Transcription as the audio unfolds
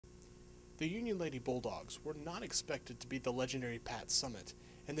The Union Lady Bulldogs were not expected to beat the legendary Pat Summitt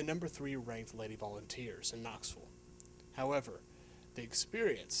and the number 3 ranked Lady Volunteers in Knoxville. However, the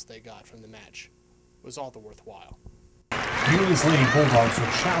experience they got from the match was all the worthwhile. Union's Lady Bulldogs were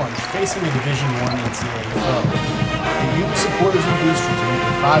challenged facing a Division I NCAA foe. The Union supporters and boosters made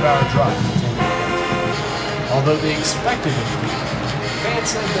the 5-hour drive to attend the event. Although they expected a defeat, fans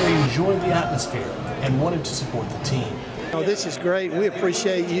said they enjoyed the atmosphere and wanted to support the team. Oh, this is great. We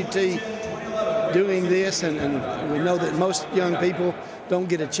appreciate UT doing this, and we know that most young people don't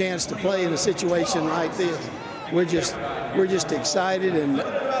get a chance to play in a situation like this. We're just excited and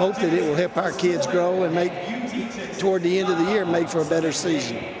hope that it will help our kids grow and make, toward the end of the year, make for a better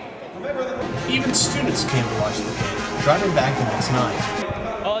season. Even students came to watch the game, driving back the next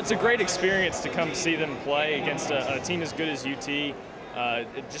night. Well, it's a great experience to come see them play against a team as good as UT.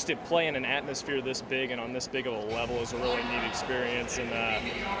 Just to play in an atmosphere this big and on this big of a level is a really neat experience. And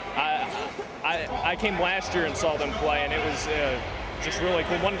I came last year and saw them play, and it was just really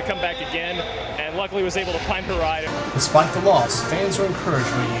cool. Wanted to come back again, and luckily was able to find a ride. Despite the loss, fans are encouraged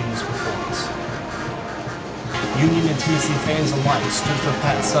by Union's performance. Union and Tennessee fans alike stood for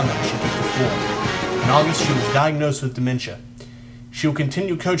Pat Summitt as she took the floor. In August, she was diagnosed with dementia. She will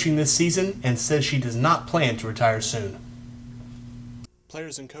continue coaching this season and says she does not plan to retire soon.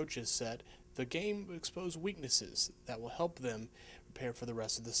 Players and coaches said the game will expose weaknesses that will help them prepare for the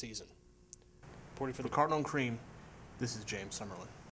rest of the season. Reporting for the Cardinal and Cream, this is James Summerlin.